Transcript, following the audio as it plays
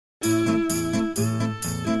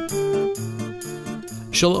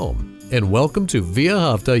Shalom, and welcome to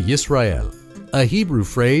V'ahavta Yisrael, a Hebrew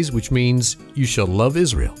phrase which means, you shall love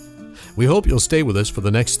Israel. We hope you'll stay with us for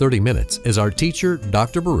the next 30 minutes as our teacher,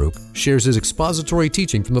 Dr. Baruch, shares his expository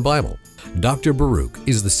teaching from the Bible. Dr. Baruch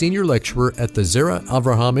is the senior lecturer at the Zera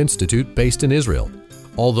Avraham Institute based in Israel.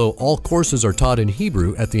 Although all courses are taught in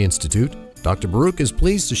Hebrew at the Institute, Dr. Baruch is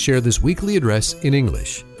pleased to share this weekly address in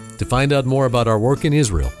English. To find out more about our work in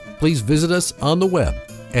Israel, please visit us on the web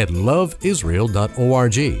at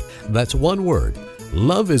LoveIsrael.org. That's one word,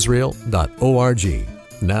 LoveIsrael.org.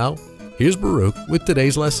 Now, here's Baruch with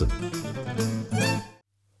today's lesson.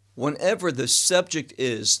 Whenever the subject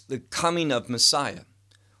is the coming of Messiah,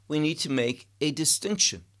 we need to make a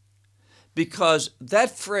distinction, because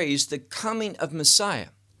that phrase, the coming of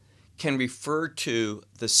Messiah, can refer to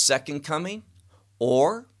the second coming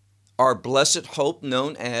or our blessed hope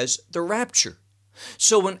known as the rapture.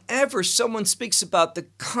 So whenever someone speaks about the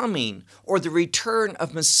coming or the return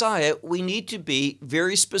of Messiah, we need to be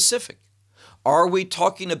very specific. Are we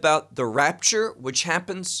talking about the rapture, which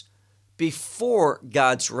happens before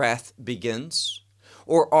God's wrath begins?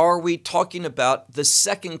 Or are we talking about the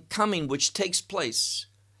second coming, which takes place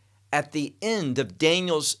at the end of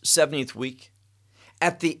Daniel's 70th week,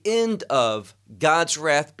 at the end of God's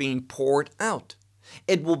wrath being poured out?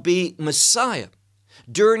 It will be Messiah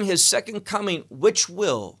during his second coming, which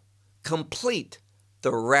will complete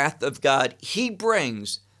the wrath of God. He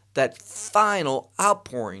brings that final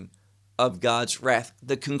outpouring of God's wrath,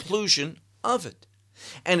 the conclusion of it.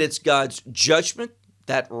 And it's God's judgment,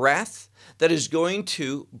 that wrath, that is going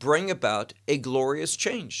to bring about a glorious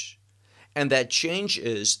change. And that change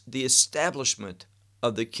is the establishment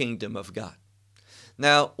of the kingdom of God.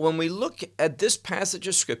 Now, when we look at this passage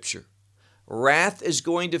of Scripture, wrath is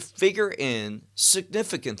going to figure in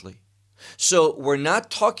significantly. So we're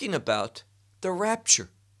not talking about the rapture.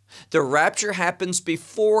 The rapture happens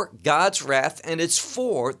before God's wrath, and it's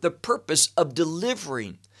for the purpose of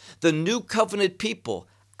delivering the new covenant people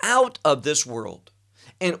out of this world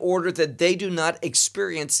in order that they do not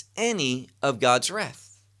experience any of God's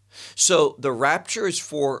wrath. So the rapture is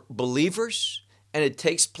for believers, and it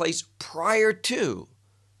takes place prior to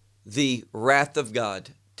the wrath of God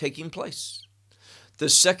taking place. The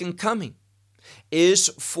second coming is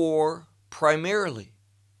for primarily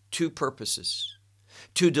two purposes: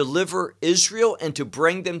 to deliver Israel and to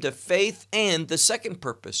bring them to faith, and the second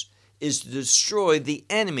purpose is to destroy the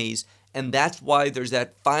enemies, and that's why there's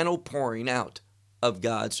that final pouring out of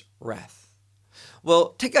God's wrath.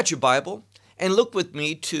 Well, take out your Bible and look with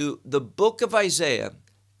me to the book of Isaiah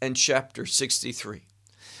and chapter 63.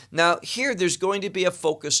 Now, here there's going to be a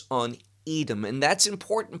focus on Edom, and that's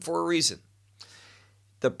important for a reason.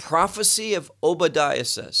 The prophecy of Obadiah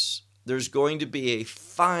says there's going to be a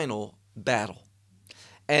final battle.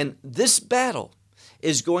 And this battle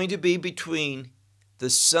is going to be between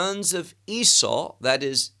the sons of Esau, that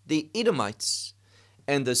is the Edomites,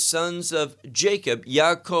 and the sons of Jacob,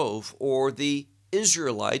 Yaakov, or the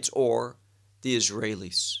Israelites, or the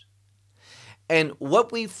Israelis. And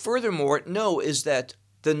what we furthermore know is that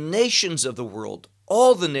the nations of the world,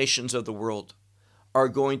 all the nations of the world, are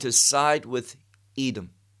going to side with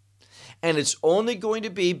Edom. And it's only going to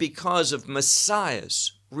be because of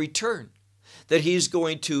Messiah's return that he is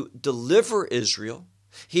going to deliver Israel.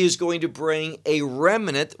 He is going to bring a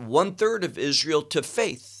remnant, 1/3 of Israel, to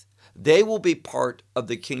faith. They will be part of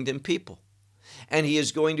the kingdom people. And he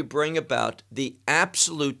is going to bring about the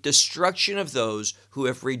absolute destruction of those who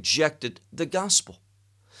have rejected the gospel.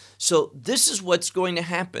 So this is what's going to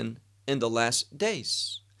happen in the last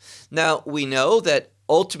days. Now, we know that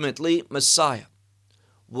ultimately Messiah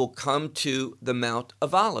will come to the Mount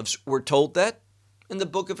of Olives. We're told that in the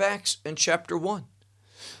book of Acts in chapter 1.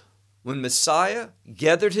 When Messiah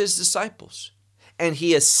gathered his disciples and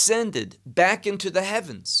he ascended back into the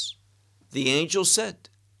heavens, the angel said,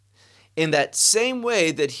 in that same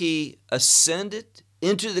way that he ascended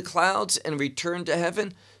into the clouds and returned to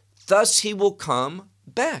heaven, thus he will come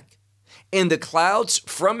back in the clouds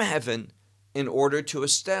from heaven in order to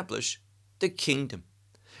establish the kingdom,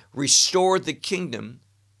 restore the kingdom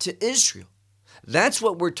to Israel. That's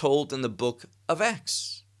what we're told in the book of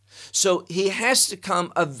Acts. So he has to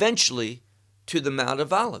come eventually to the Mount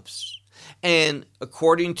of Olives. And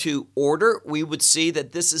according to order, we would see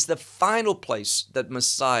that this is the final place that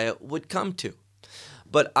Messiah would come to.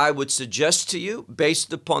 But I would suggest to you,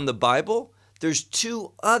 based upon the Bible, there's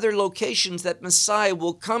two other locations that Messiah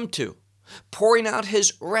will come to, pouring out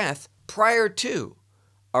his wrath prior to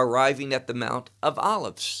arriving at the Mount of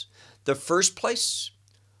Olives. The first place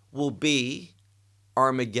will be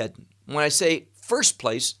Armageddon. When I say first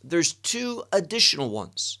place, there's two additional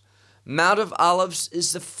ones. Mount of Olives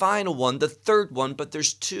is the final one, the third one, but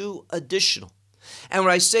there's two additional. And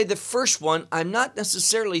when I say the first one, I'm not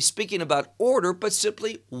necessarily speaking about order, but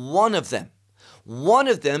simply one of them. One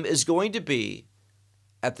of them is going to be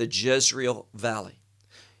at the Jezreel Valley.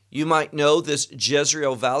 You might know this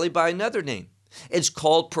Jezreel Valley by another name. It's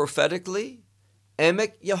called prophetically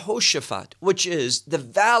Emek Yehoshaphat, which is the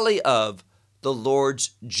valley of the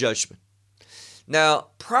Lord's judgment. Now,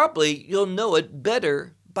 probably you'll know it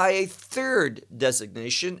better by a third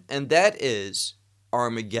designation, and that is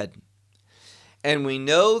Armageddon. And we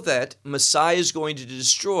know that Messiah is going to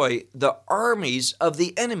destroy the armies of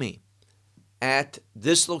the enemy at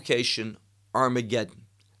this location, Armageddon,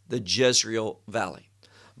 the Jezreel Valley.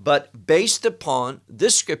 But based upon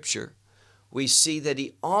this scripture, we see that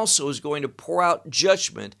he also is going to pour out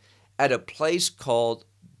judgment at a place called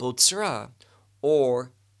Botzrah,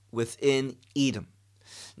 or within Edom.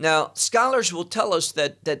 Now, scholars will tell us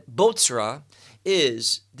that Botzrah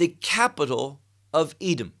is the capital of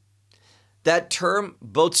Edom. That term,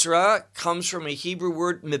 Botzrah, comes from a Hebrew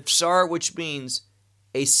word, mipsar, which means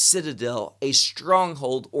a citadel, a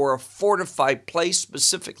stronghold, or a fortified place,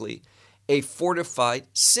 specifically a fortified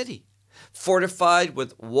city. Fortified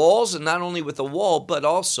with walls, and not only with a wall, but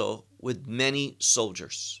also with many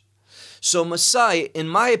soldiers. So Messiah, in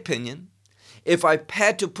my opinion, if I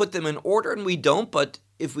had to put them in order, and we don't, but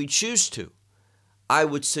if we choose to, I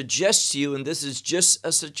would suggest to you, and this is just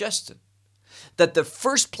a suggestion, that the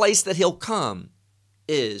first place that he'll come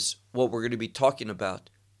is what we're going to be talking about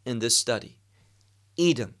in this study.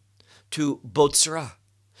 Edom, to Botzrah,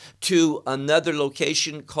 to another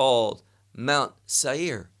location called Mount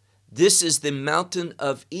Seir. This is the mountain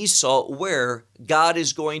of Esau where God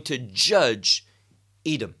is going to judge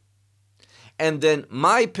Edom. And then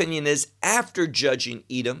my opinion is after judging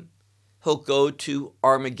Edom, he'll go to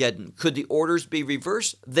Armageddon. Could the orders be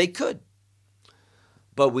reversed? They could.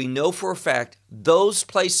 But we know for a fact those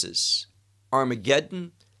places,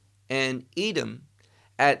 Armageddon and Edom,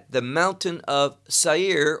 at the mountain of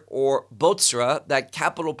Seir or Botzrah, that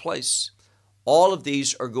capital place, all of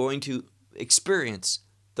these are going to experience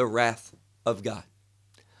the wrath of God.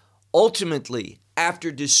 Ultimately,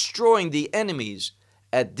 after destroying the enemies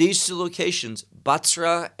at these two locations,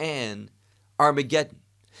 Botzrah and Armageddon,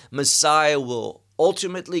 Messiah will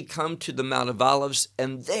ultimately come to the Mount of Olives,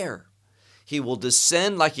 and there he will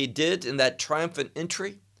descend like he did in that triumphant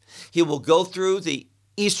entry. He will go through the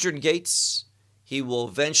eastern gates. He will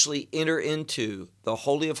eventually enter into the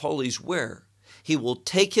Holy of Holies, where he will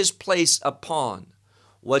take his place upon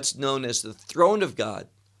what's known as the throne of God,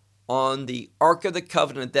 on the Ark of the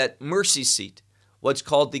Covenant, that mercy seat, what's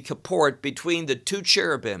called the Kipporet, between the two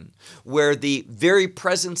cherubim, where the very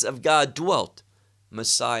presence of God dwelt.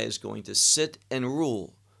 Messiah is going to sit and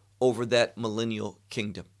rule over that millennial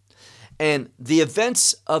kingdom. And the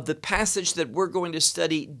events of the passage that we're going to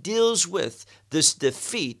study deals with this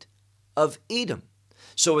defeat of Edom.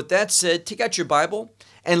 So with that said, take out your Bible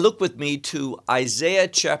and look with me to Isaiah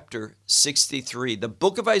chapter 63, the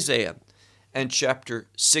book of Isaiah and chapter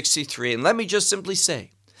 63. And let me just simply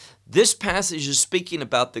say, this passage is speaking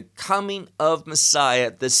about the coming of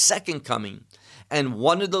Messiah, the second coming, and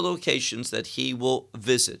one of the locations that he will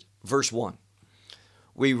visit. Verse 1,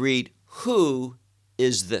 we read, "Who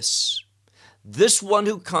is this? This one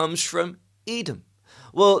who comes from Edom."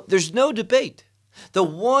 Well, there's no debate. The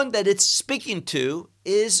one that it's speaking to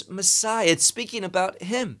is Messiah. It's speaking about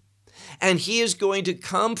him. And he is going to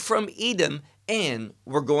come from Edom, and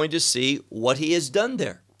we're going to see what he has done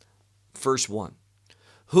there. Verse 1,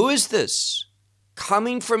 "Who is this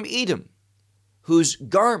coming from Edom, whose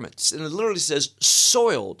garments," and it literally says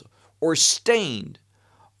soiled or stained,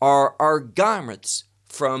 are our garments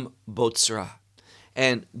from Botzrah.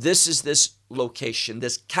 And this is this location,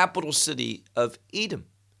 this capital city of Edom.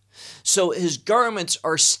 So his garments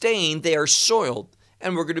are stained, they are soiled,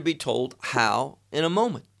 and we're going to be told how in a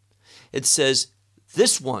moment. It says,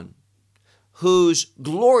 "This one whose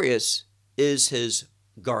glorious is his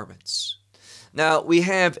garments." Now, we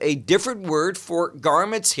have a different word for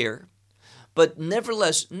garments here, but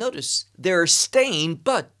nevertheless, notice they're stained,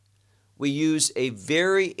 but we use a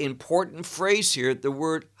very important phrase here, the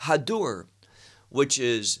word hadur, which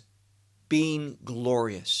is being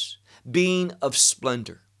glorious, being of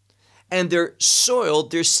splendor. And they're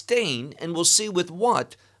soiled, they're stained, and we'll see with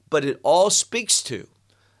what, but it all speaks to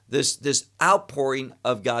this outpouring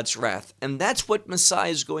of God's wrath. And that's what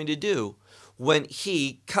Messiah is going to do when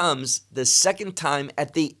he comes the second time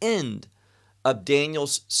at the end of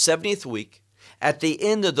Daniel's 70th week. At the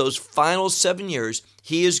end of those final 7 years,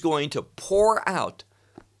 he is going to pour out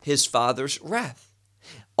his Father's wrath.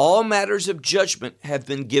 All matters of judgment have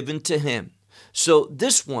been given to him. So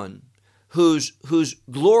this one whose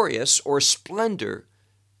glorious or splendor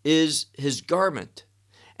is his garment.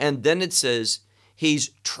 And then it says he's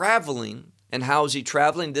traveling. And how is he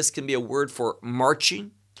traveling? This can be a word for marching,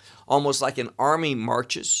 almost like an army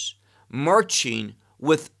marches, marching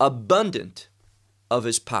with abundant of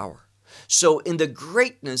his power. So in the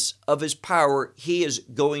greatness of his power, he is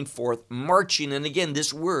going forth marching. And again,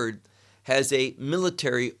 this word has a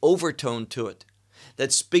military overtone to it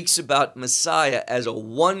that speaks about Messiah as a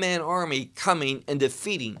one-man army coming and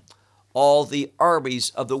defeating all the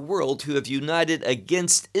armies of the world who have united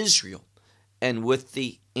against Israel and with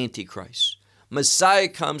the Antichrist. Messiah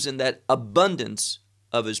comes in that abundance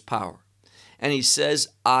of his power. And he says,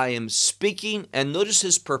 I am speaking, and notice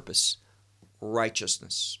his purpose,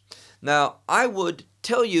 righteousness. Now, I would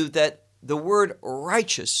tell you that the word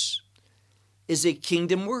righteous is a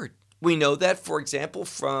kingdom word. We know that, for example,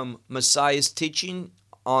 from Messiah's teaching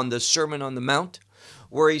on the Sermon on the Mount,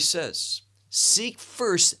 where he says, seek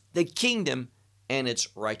first the kingdom and its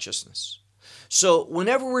righteousness. So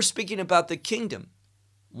whenever we're speaking about the kingdom,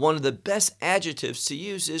 one of the best adjectives to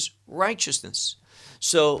use is righteousness.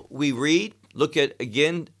 So we read, look at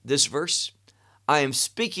again this verse, I am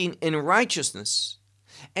speaking in righteousness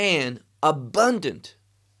and abundant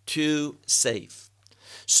to save.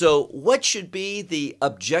 So what should be the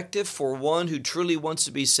objective for one who truly wants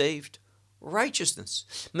to be saved?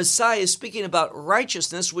 Righteousness. Messiah is speaking about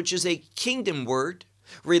righteousness, which is a kingdom word,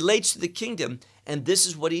 relates to the kingdom, and this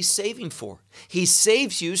is what he's saving for. He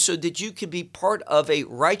saves you so that you can be part of a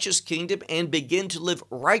righteous kingdom and begin to live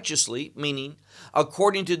righteously, meaning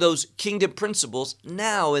according to those kingdom principles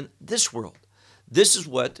now in this world. This is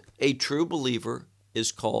what a true believer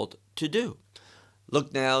is called to do.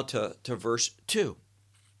 Look now to verse 2.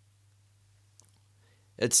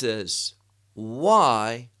 It says,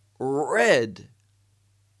 why red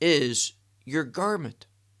is your garment?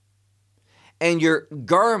 And your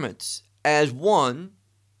garments as one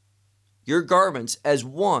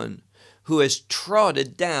who has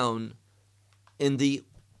trodden down in the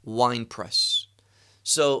winepress.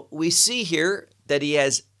 So we see here that he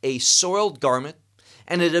has a soiled garment,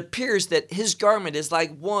 and it appears that his garment is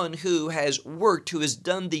like one who has worked, who has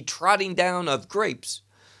done the trotting down of grapes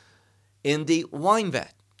in the wine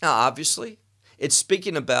vat. Now, obviously, it's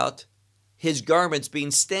speaking about his garments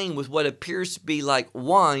being stained with what appears to be like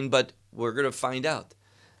wine, but we're going to find out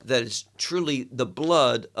that it's truly the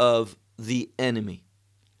blood of the enemy.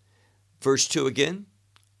 Verse 2 again.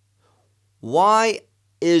 Why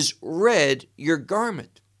is red your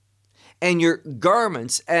garment, and your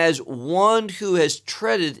garments as one who has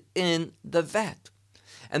treaded in the vat?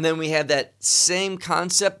 And then we have that same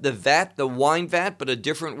concept, the vat, the wine vat, but a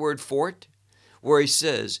different word for it, where he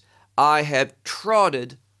says, I have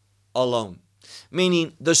trodden alone.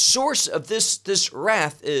 Meaning the source of this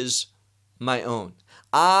wrath is my own.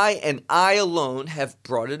 I and I alone have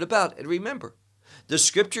brought it about. And remember, the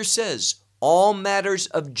scripture says all matters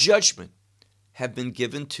of judgment have been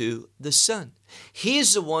given to the Son. He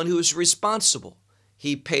is the one who is responsible.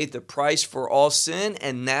 He paid the price for all sin,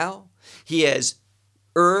 and now he has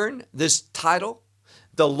earned this title,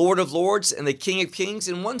 the Lord of Lords and the King of Kings.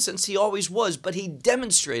 In one sense, he always was, but he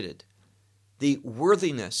demonstrated the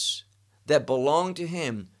worthiness that belonged to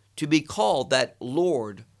him to be called that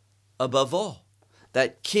Lord above all,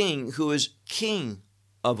 that King who is King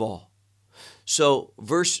of all. So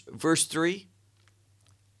verse 3,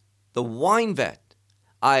 the wine vat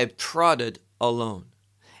I have trodden alone,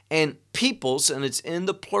 and peoples, and it's in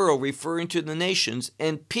the plural referring to the nations,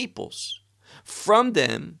 and peoples, from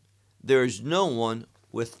them there is no one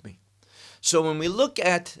with me. So when we look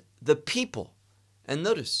at the people, and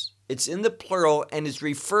notice it's in the plural and is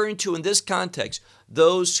referring to, in this context,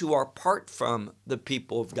 those who are apart from the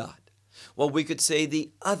people of God. Well, we could say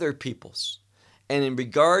the other peoples. And in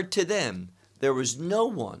regard to them, there was no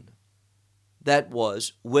one that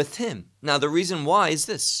was with him. Now, the reason why is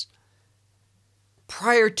this.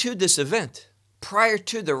 Prior to this event, prior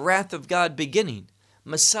to the wrath of God beginning,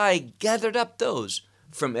 Messiah gathered up those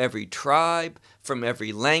from every tribe, from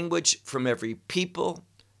every language, from every people,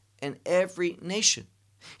 and every nation.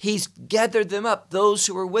 He's gathered them up, those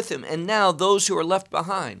who were with him, and now those who are left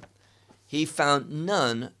behind. He found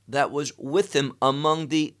none that was with him among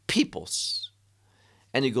the peoples.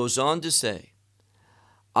 And he goes on to say,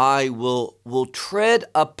 I will tread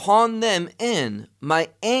upon them in my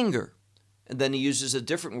anger. And then he uses a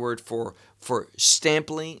different word for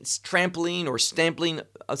trampling or stamping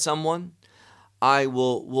someone. I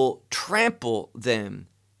will trample them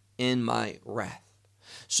in my wrath.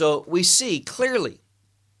 So we see clearly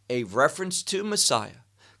a reference to Messiah,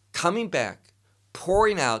 coming back,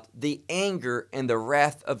 pouring out the anger and the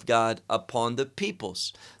wrath of God upon the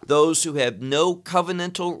peoples, those who have no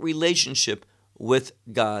covenantal relationship with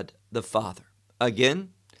God the Father. Again,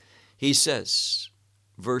 he says,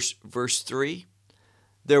 verse 3,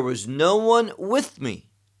 there was no one with me,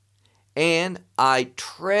 and I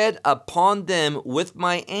tread upon them with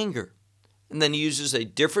my anger. And then he uses a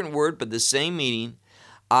different word, but the same meaning.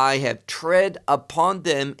 I have tread upon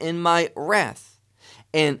them in my wrath,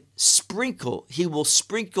 and he will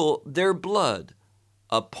sprinkle their blood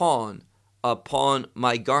upon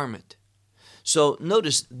my garment. So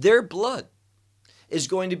notice, their blood is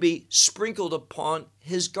going to be sprinkled upon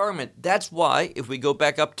his garment. That's why, if we go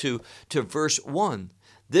back up to verse 1,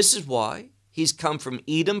 this is why he's come from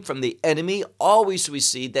Edom, from the enemy. Always we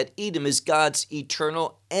see that Edom is God's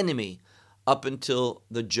eternal enemy up until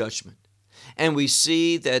the judgment. And we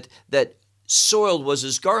see that soiled was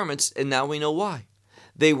his garments, and now we know why.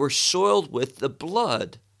 They were soiled with the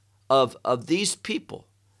blood of these people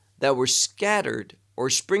that were scattered or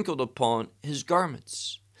sprinkled upon his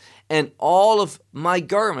garments. And all of my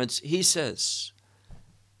garments, he says,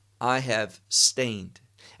 I have stained.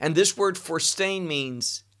 And this word for stain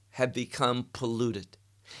means have become polluted,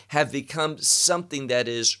 have become something that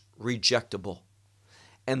is rejectable.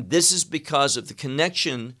 And this is because of the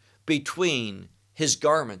connection between his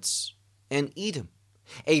garments and Edom,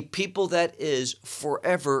 a people that is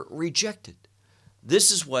forever rejected. This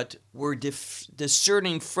is what we're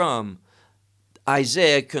discerning from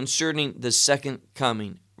Isaiah concerning the second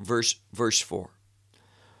coming, verse 4.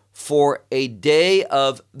 For a day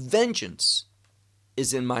of vengeance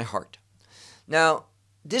is in my heart. Now,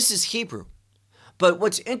 this is Hebrew, but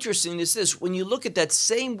what's interesting is this. When you look at that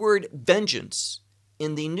same word vengeance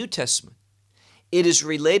in the New Testament, it is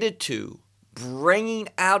related to bringing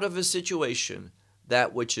out of a situation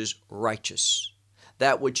that which is righteous,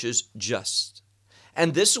 that which is just.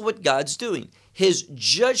 And this is what God's doing. His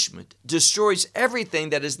judgment destroys everything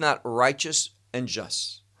that is not righteous and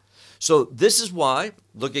just. So this is why,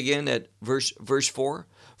 look again at verse 4,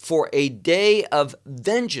 for a day of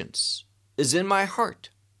vengeance is in my heart.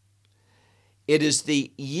 It is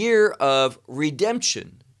the year of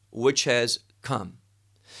redemption which has come.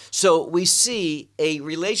 So we see a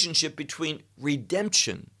relationship between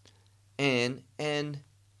redemption and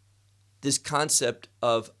this concept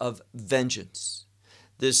of vengeance,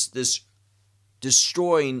 this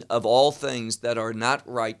destroying of all things that are not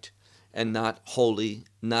right and not holy,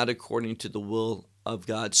 not according to the will of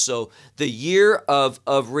God. So the year of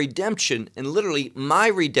redemption, and literally my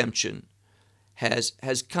redemption, has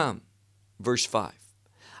come. Verse 5.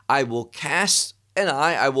 I will cast an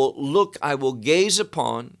eye, I will look, I will gaze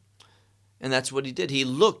upon. And that's what he did. He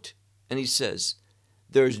looked and he says,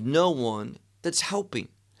 there's no one that's helping.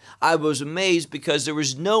 I was amazed because there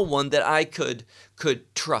was no one that I could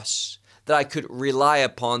trust, that I could rely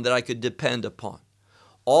upon, that I could depend upon.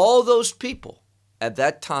 All those people at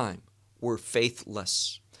that time were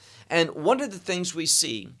faithless. And one of the things we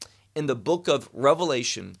see in the book of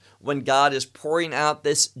Revelation, when God is pouring out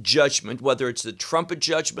this judgment, whether it's the trumpet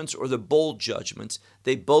judgments or the bowl judgments,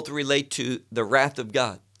 they both relate to the wrath of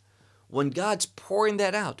God. When God's pouring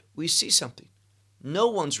that out, we see something. No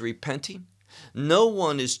one's repenting. No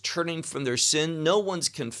one is turning from their sin. No one's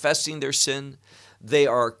confessing their sin. They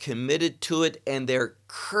are committed to it, and they're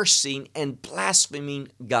cursing and blaspheming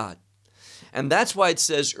God. And that's why it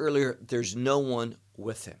says earlier, there's no one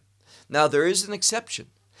with him. Now, there is an exception,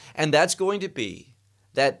 and that's going to be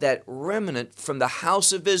that remnant from the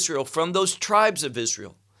house of Israel, from those tribes of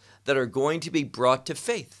Israel, that are going to be brought to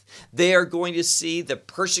faith. They are going to see the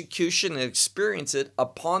persecution and experience it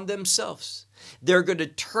upon themselves. They're going to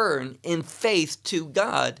turn in faith to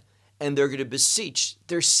God, and they're going to beseech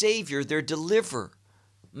their Savior, their deliverer,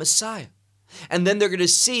 Messiah. And then they're going to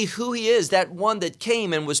see who he is, that one that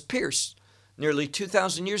came and was pierced nearly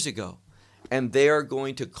 2,000 years ago. And they are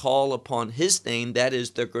going to call upon his name. That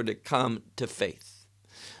is, they're going to come to faith.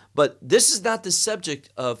 But this is not the subject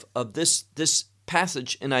of this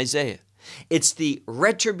passage in Isaiah. It's the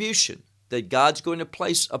retribution that God's going to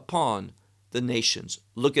place upon the nations.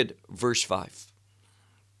 Look at verse 5.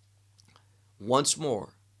 Once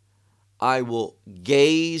more, I will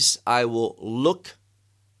gaze, I will look,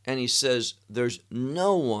 and he says, there's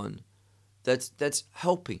no one that's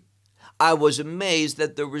helping. I was amazed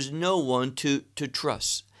that there was no one to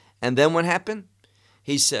trust. And then what happened?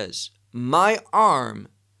 He says, my arm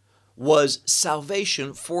was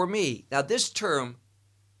salvation for me. Now this term,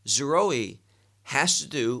 Zeroi, has to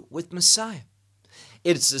do with Messiah.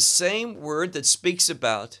 It's the same word that speaks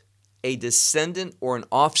about a descendant or an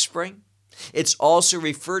offspring. It's also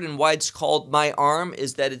referred, and why it's called my arm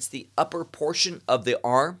is that it's the upper portion of the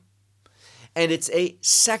arm, and it's a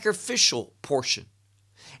sacrificial portion.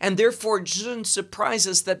 And therefore, it shouldn't surprise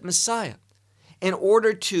us that Messiah, in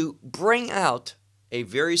order to bring out a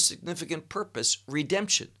very significant purpose,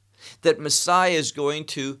 redemption, that Messiah is going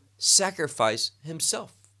to sacrifice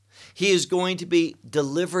himself. He is going to be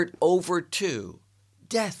delivered over to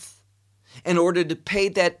death in order to pay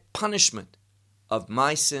that punishment of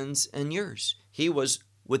my sins and yours. He was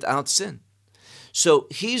without sin. So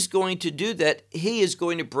he's going to do that. He is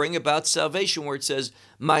going to bring about salvation, where it says,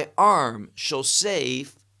 my arm shall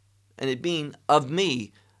save, and it being of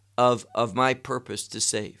me, of my purpose to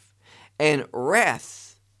save. And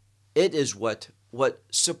wrath, it is what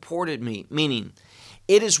supported me, meaning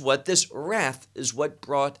it is what this wrath is what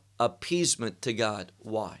brought appeasement to God.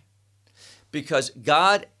 Why? Because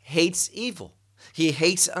God hates evil. He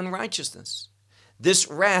hates unrighteousness. This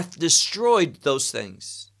wrath destroyed those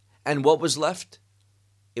things. And what was left?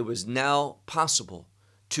 It was now possible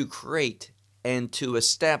to create and to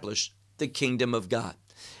establish the kingdom of God.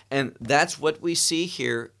 And that's what we see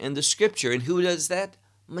here in the scripture. And who does that?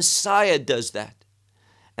 Messiah does that.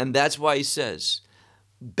 And that's why he says,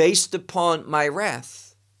 based upon my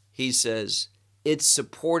wrath, he says, it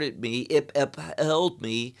supported me, it upheld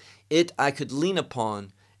me, it I could lean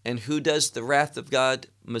upon. And who does the wrath of God?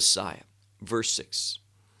 Messiah. Verse 6.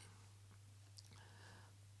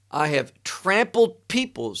 I have trampled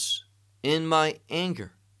peoples in my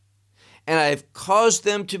anger, and I have caused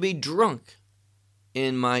them to be drunk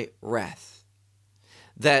in my wrath,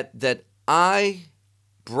 that I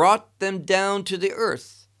brought them down to the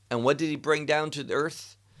earth. And what did he bring down to the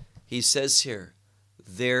earth? He says here,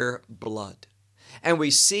 their blood. And we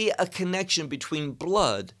see a connection between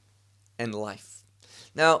blood and life.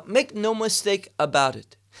 Now, make no mistake about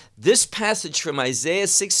it. This passage from Isaiah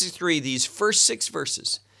 63, these first 6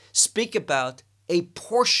 verses, speak about a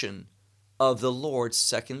portion of the Lord's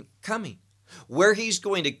second coming, where he's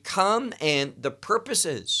going to come, and the purpose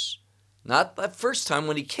is not the first time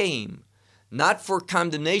when he came, not for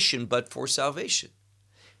condemnation, but for salvation.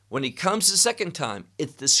 When he comes the second time,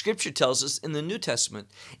 the scripture tells us in the New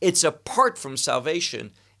Testament, it's apart from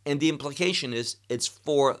salvation, and the implication is it's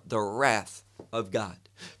for the wrath of God,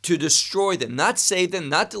 to destroy them, not save them,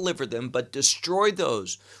 not deliver them, but destroy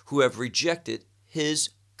those who have rejected his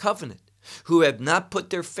covenant, who have not put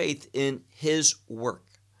their faith in his work.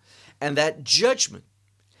 And that judgment,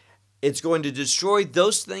 it's going to destroy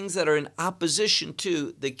those things that are in opposition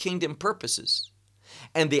to the kingdom purposes.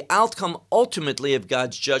 And the outcome ultimately of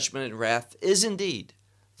God's judgment and wrath is indeed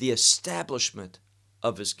the establishment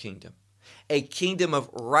of his kingdom. A kingdom of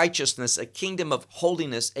righteousness, a kingdom of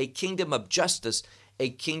holiness, a kingdom of justice, a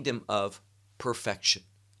kingdom of perfection.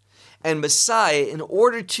 And Messiah, in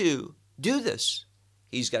order to do this,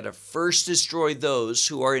 he's got to first destroy those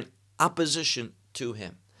who are in opposition to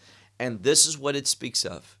him. And this is what it speaks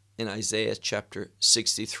of in Isaiah chapter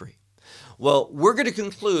 63. Well, we're going to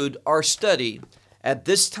conclude our study at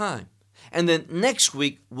this time. And then next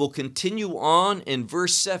week, we'll continue on in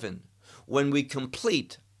verse 7 when we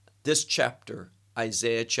complete this chapter,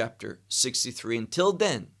 Isaiah chapter 63. Until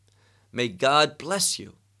then, may God bless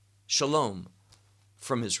you. Shalom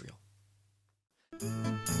from Israel.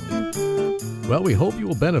 Well, we hope you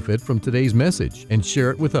will benefit from today's message and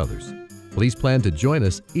share it with others. Please plan to join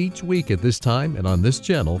us each week at this time and on this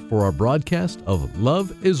channel for our broadcast of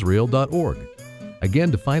LoveIsrael.org.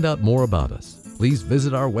 Again, to find out more about us, please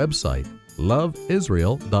visit our website,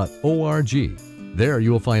 LoveIsrael.org. There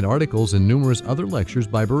you will find articles and numerous other lectures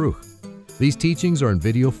by Baruch. These teachings are in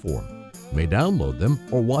video form. You may download them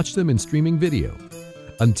or watch them in streaming video.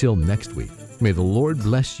 Until next week, may the Lord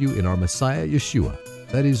bless you in our Messiah Yeshua,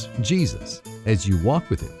 that is Jesus, as you walk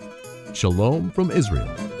with him. Shalom from Israel.